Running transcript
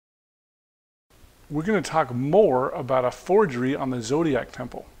We're going to talk more about a forgery on the Zodiac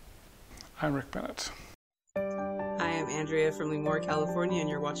Temple. I'm Rick Bennett. Hi, I'm Andrea from Lemoore, California, and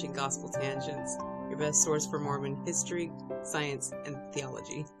you're watching Gospel Tangents, your best source for Mormon history, science, and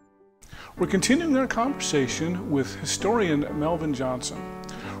theology. We're continuing our conversation with historian Melvin Johnson.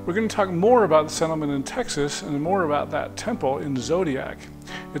 We're going to talk more about the settlement in Texas and more about that temple in Zodiac.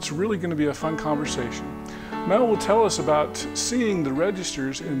 It's really going to be a fun conversation. Mel will tell us about seeing the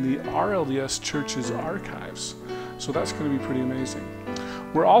registers in the RLDS Church's archives. So that's going to be pretty amazing.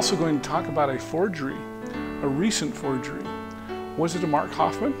 We're also going to talk about a forgery, a recent forgery. Was it a Mark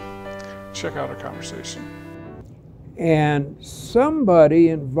Hofmann? Check out our conversation. And somebody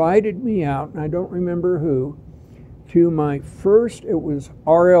invited me out, and I don't remember who, to my first, it was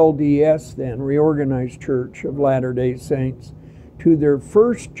RLDS then, Reorganized Church of Latter-day Saints, to their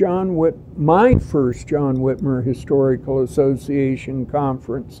my first John Whitmer Historical Association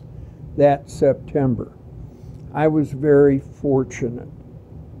conference that September. I was very fortunate.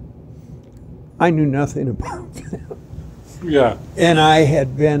 I knew nothing about them. Yeah. And I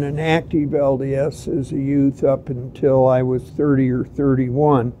had been an active LDS as a youth up until I was 30 or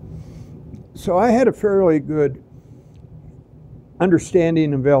 31. So I had a fairly good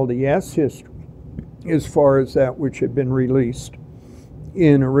understanding of LDS history as far as that which had been released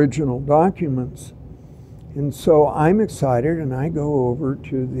in original documents. And so I'm excited, and I go over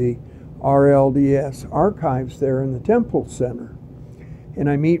to the RLDS Archives there in the Temple Center. And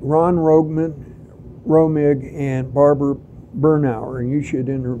I meet Ron Romig and Barbara Bernauer, and you should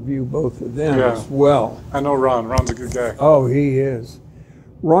interview both of them as well. I know Ron. Ron's a good guy. Oh, he is.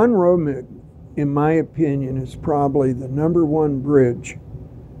 Ron Romig, in my opinion, is probably the #1 bridge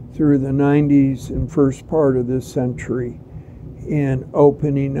through the 90s and first part of this century in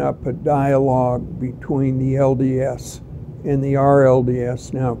opening up a dialogue between the LDS and the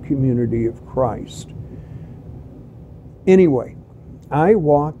RLDS, now Community of Christ. Anyway, I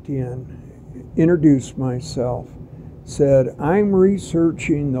walked in, introduced myself, said, I'm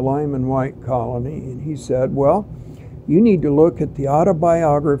researching the Lyman White colony, and he said, well, you need to look at the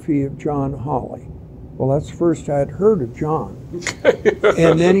autobiography of John Hawley. Well, that's the first I'd heard of John.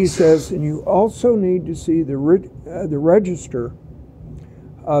 And then he says, and you also need to see the register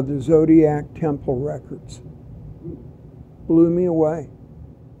of the Zodiac Temple records. Blew me away.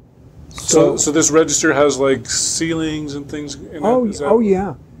 So this register has like ceilings and things in it? Oh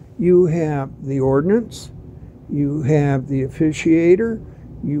yeah. You have the ordinance, you have the officiator,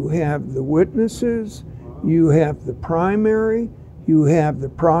 you have the witnesses, you have the primary, you have the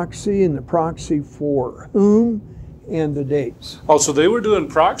proxy, and the proxy for whom, and the dates. Oh, so they were doing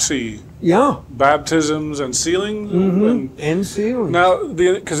proxy baptisms and sealings? And sealings. Now,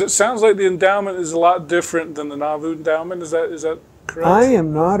 because it sounds like the endowment is a lot different than the Nauvoo endowment. Is that correct? I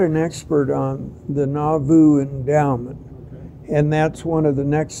am not an expert on the Nauvoo endowment. Okay. And that's one of the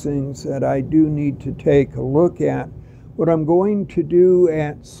next things that I do need to take a look at. What I'm going to do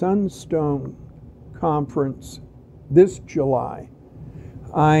at Sunstone Conference this July,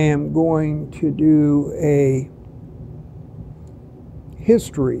 I am going to do a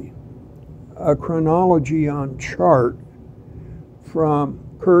history, a chronology on chart from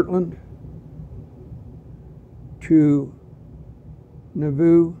Kirtland to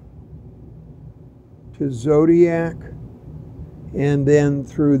Nauvoo to Zodiac, and then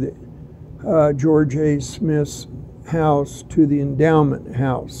through the George A. Smith's house to the Endowment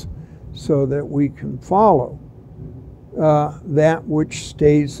House, so that we can follow that which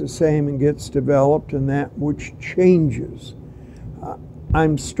stays the same and gets developed and that which changes.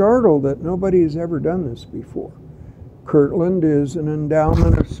 I'm startled that nobody has ever done this before. Kirtland is an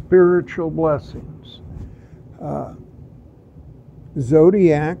endowment of spiritual blessings.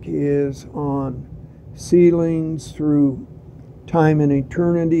 Zodiac is on sealings through time and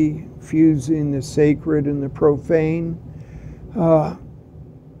eternity, fusing the sacred and the profane.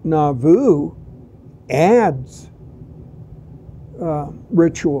 Nauvoo adds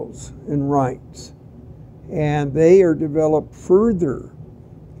rituals and rites, and they are developed further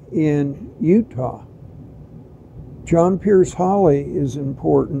in Utah. John Pierce Hawley is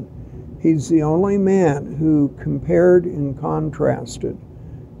important. He's the only man who compared and contrasted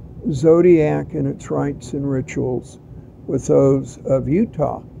Zodiac and its rites and rituals with those of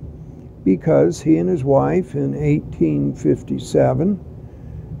Utah, because he and his wife in 1857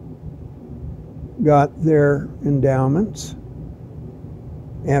 got their endowments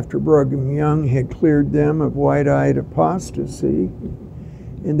after Brigham Young had cleared them of white-eyed apostasy.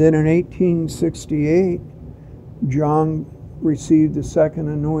 And then in 1868, John received the second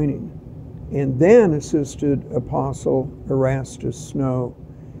anointing, and then assisted Apostle Erastus Snow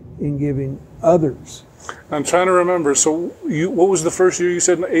in giving others. I'm trying to remember. So, what was the first year you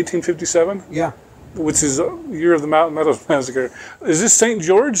said? 1857? Yeah. Which is the year of the Mountain Meadows Massacre. Is this St.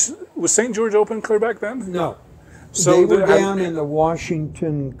 George? Was St. George open clear back then? No. So they were down in the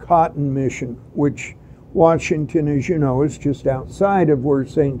Washington Cotton Mission, which Washington, as you know, is just outside of where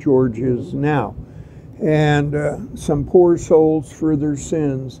St. George is now. And some poor souls for their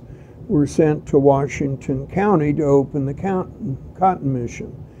sins were sent to Washington County to open the Cotton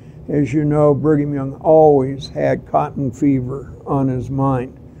Mission. As you know, Brigham Young always had cotton fever on his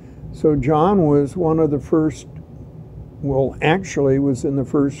mind. So John was one of the first, well, actually was in the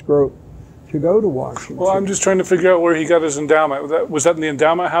first group to go to Washington. Well, I'm just trying to figure out where he got his endowment. Was that in the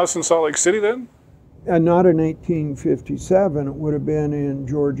Endowment House in Salt Lake City then? Not in 1857. It would have been in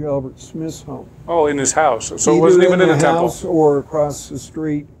George Albert Smith's home. Oh, in his house. So Either it wasn't even in a temple? house or across the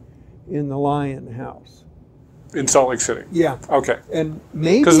street in the Lion House. In Salt Lake City? Yeah. Okay. And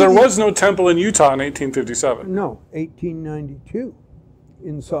maybe... Because there was no temple in Utah in 1857. No, 1892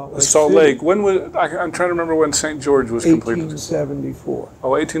 in Salt Lake Salt City. Lake. When was... I'm trying to remember when St. George was completed. 1874.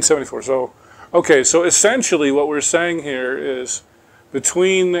 Oh, 1874. So, okay, so essentially what we're saying here is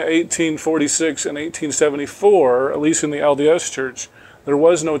between 1846 and 1874, at least in the LDS Church, there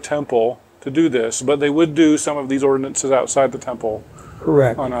was no temple to do this, but they would do some of these ordinances outside the temple.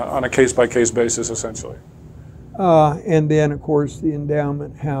 Correct. On a case-by-case basis, essentially. And then, of course, the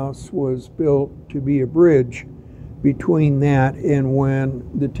Endowment House was built to be a bridge between that and when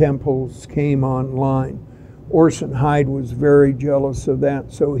the temples came online. Orson Hyde was very jealous of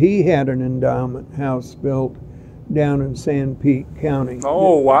that, so he had an endowment house built down in Sanpete County.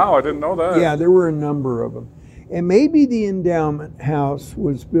 Oh, wow, I didn't know that. Yeah, there were a number of them. And maybe the endowment house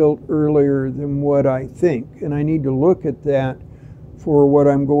was built earlier than what I think, and I need to look at that for what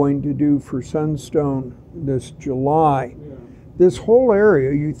I'm going to do for Sunstone this July. Yeah. This whole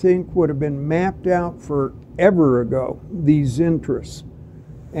area, you think, would have been mapped out forever ago, these interests,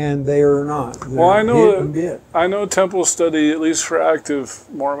 and they are not. They're Well, I know temple study, at least for active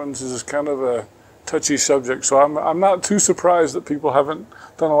Mormons, is kind of a touchy subject, so I'm not too surprised that people haven't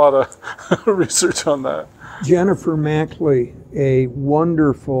done a lot of research on that. Jennifer Mackley, a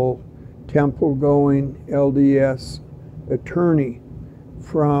wonderful temple-going LDS attorney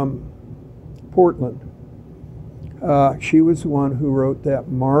from Portland. She was the one who wrote that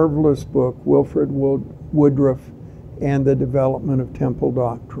marvelous book, Wilfred Woodruff and the Development of Temple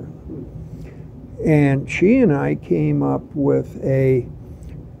Doctrine. And she and I came up with a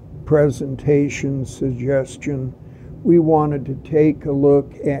presentation suggestion. We wanted to take a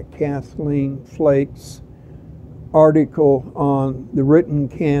look at Kathleen Flake's article on the written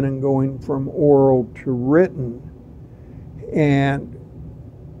canon going from oral to written. And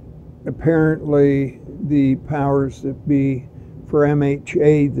apparently the powers that be for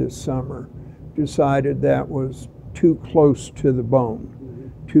MHA this summer decided that was too close to the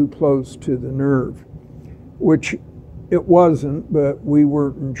bone, too close to the nerve, which it wasn't, but we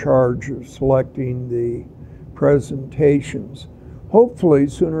weren't in charge of selecting the presentations. Hopefully,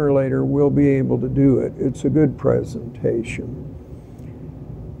 sooner or later, we'll be able to do it. It's a good presentation.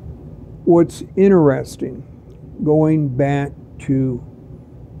 What's interesting, going back to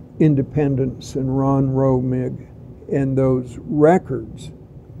independence and Ron Romig and those records,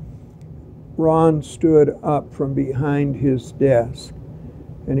 Ron stood up from behind his desk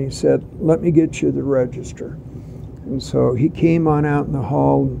and he said, "Let me get you the register." And so he came on out in the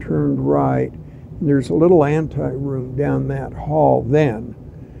hall and turned right. And there's a little ante-room down that hall then,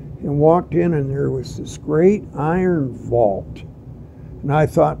 and walked in, and there was this great iron vault. And I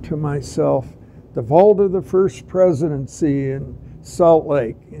thought to myself, the vault of the First Presidency in Salt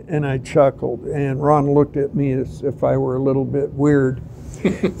Lake. And I chuckled, and Ron looked at me as if I were a little bit weird.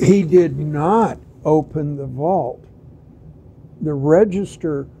 He did not open the vault. The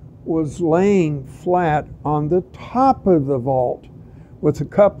register was laying flat on the top of the vault with a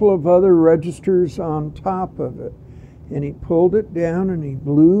couple of other registers on top of it. And he pulled it down and he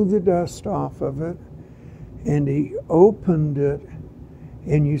blew the dust off of it and he opened it,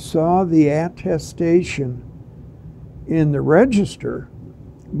 and you saw the attestation in the register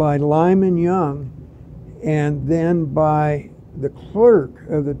by Lyman Young and then by the clerk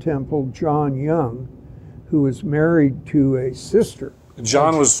of the temple, John Young, who was married to a sister.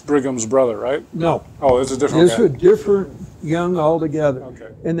 John was Brigham's brother, right? No. Oh, it's a different This guy. was different Young altogether. Okay.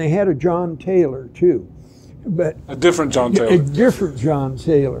 And they had a John Taylor too. But A different John a Taylor. different John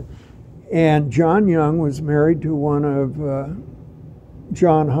Taylor. And John Young was married to one of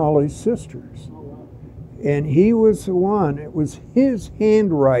John Hawley's sisters. And he was the one, it was his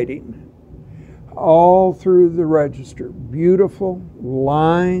handwriting all through the register. Beautiful,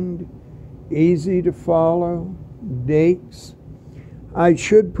 lined, easy to follow, dates. I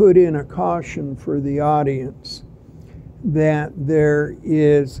should put in a caution for the audience that there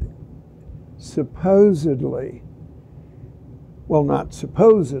is supposedly, well, not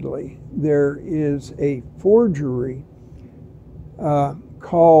supposedly, there is a forgery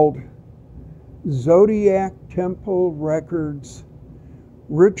called Zodiac Temple Records,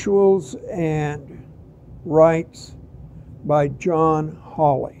 Rituals and Rites by John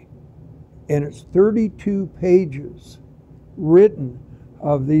Hawley. And it's 32 pages written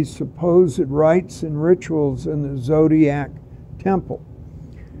of these supposed rites and rituals in the Zodiac Temple.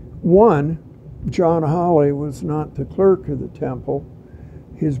 One, John Hawley was not the clerk of the temple.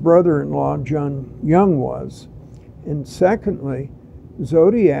 His brother-in-law, John Young, was. And secondly,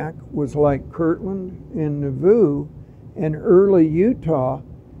 Zodiac was like Kirtland and Nauvoo and early Utah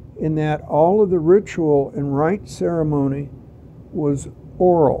in that all of the ritual and rite ceremony was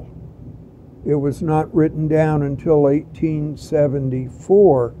oral. It was not written down until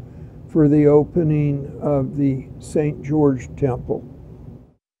 1874 for the opening of the St. George Temple.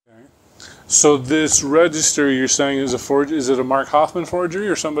 Okay. So this register you're saying is a forgery? Is it a Mark Hofmann forgery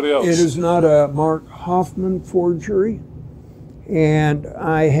or somebody else? It is not a Mark Hofmann forgery, and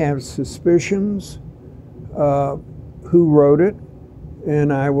I have suspicions who wrote it,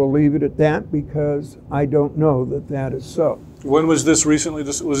 and I will leave it at that because I don't know that that is so. When was this recently?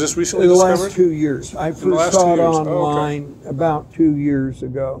 Was this recently In the discovered? last 2 years. I first saw it online about 2 years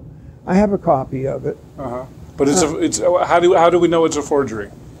ago. I have a copy of it. But it's how do we know it's a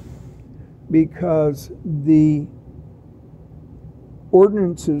forgery? Because the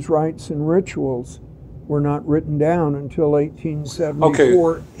ordinances, rites, and rituals were not written down until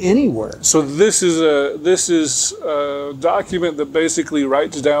 1874 anywhere. So this is a document that basically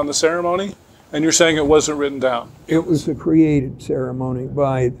writes down the ceremony, and you're saying it wasn't written down? It was a created ceremony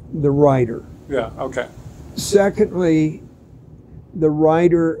by the writer. Yeah. Okay. Secondly, the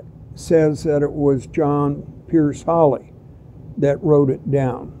writer says that it was John Pierce Hawley that wrote it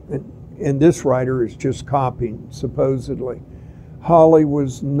down, and this writer is just copying, supposedly. Hawley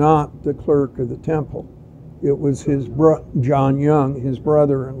was not the clerk of the temple. It was his John Young, his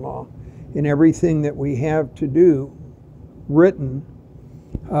brother-in-law. And everything that we have to do, written,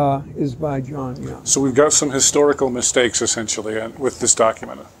 is by John Young. So we've got some historical mistakes, essentially, with this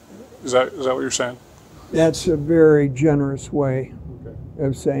document. Is that what you're saying? That's a very generous way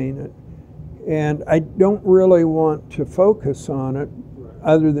of saying it. And I don't really want to focus on it,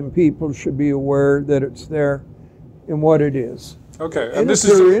 other than people should be aware that it's there and what it is. Okay, and if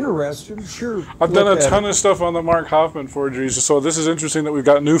they're interested, sure. I've done a ton of stuff on the Mark Hofmann forgeries, so this is interesting that we've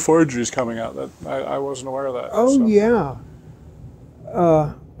got new forgeries coming out. That I wasn't aware of that. Oh, so. Yeah.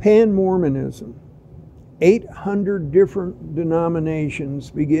 Pan-Mormonism. 800 different denominations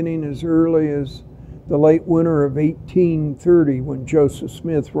beginning as early as the late winter of 1830 when Joseph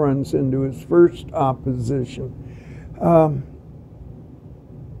Smith runs into his first opposition.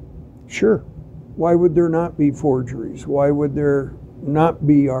 Sure. Why would there not be forgeries? Why would there not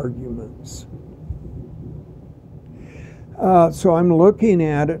be arguments? So I'm looking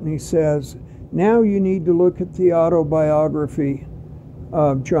at it, and he says, now you need to look at the autobiography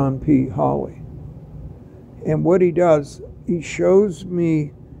of John P. Hawley. And what he does, he shows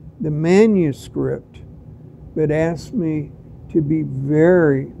me the manuscript, but asks me to be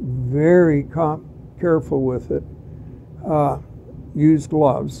very, very careful with it, use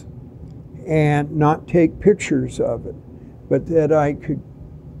gloves, and not take pictures of it, but that I could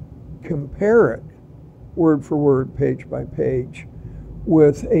compare it word for word, page by page,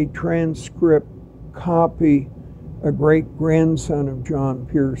 with a transcript copy a great-grandson of John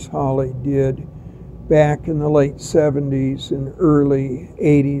Pierce Hawley did back in the late 70s and early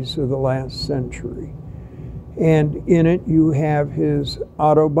 80s of the last century. And in it you have his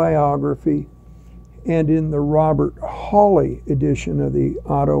autobiography, and in the Robert Hawley edition of the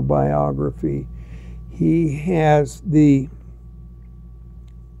autobiography, he has the,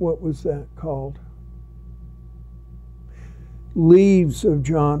 what was that called? Leaves of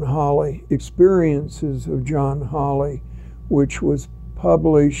John Hawley, Experiences of John Hawley, which was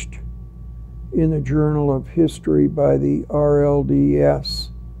published in the Journal of History by the RLDS,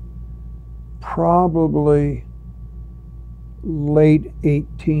 probably late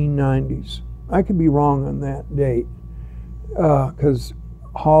 1890s. I could be wrong on that date, because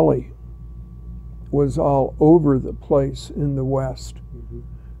Hawley was all over the place in the West.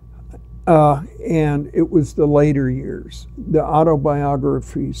 And it was the later years. The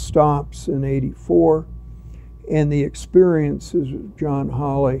autobiography stops in 84, and the Experiences of John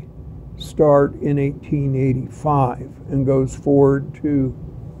Hawley start in 1885 and goes forward to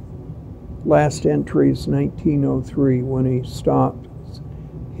last entry is 1903 when he stopped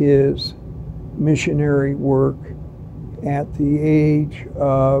his missionary work at the age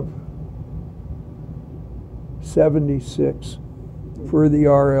of 76 for the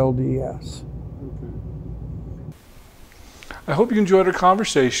RLDS. I hope you enjoyed our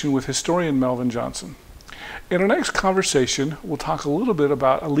conversation with historian Melvin Johnson. In our next conversation, we'll talk a little bit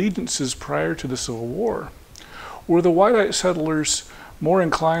about allegiances prior to the Civil War. Were the whiteite settlers more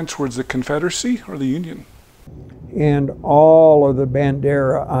inclined towards the Confederacy or the Union? And all of the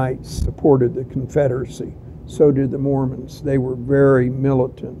Banderaites supported the Confederacy. So did the Mormons. They were very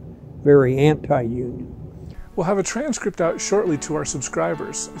militant, very anti-Union. We'll have a transcript out shortly to our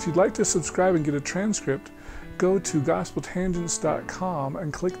subscribers. If you'd like to subscribe and get a transcript, go to gospeltangents.com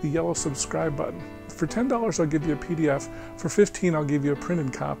and click the yellow subscribe button. For $10, I'll give you a PDF. For $15, I'll give you a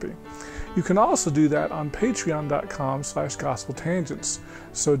printed copy. You can also do that on patreon.com/gospeltangents.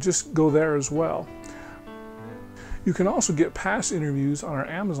 So just go there as well. You can also get past interviews on our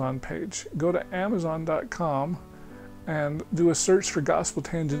Amazon page. Go to amazon.com and do a search for Gospel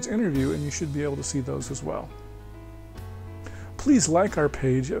Tangents interview, and you should be able to see those as well. Please like our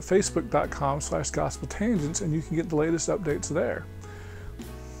page at facebook.com/gospeltangents, and you can get the latest updates there.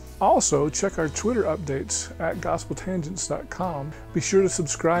 Also, check our Twitter updates at gospeltangents.com. Be sure to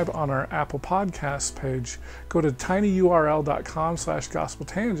subscribe on our Apple Podcasts page. Go to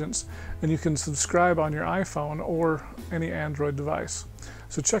tinyurl.com/gospeltangents, and you can subscribe on your iPhone or any Android device.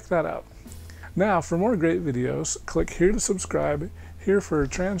 So check that out. Now, for more great videos, click here to subscribe, here for a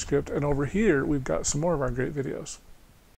transcript, and over here we've got some more of our great videos.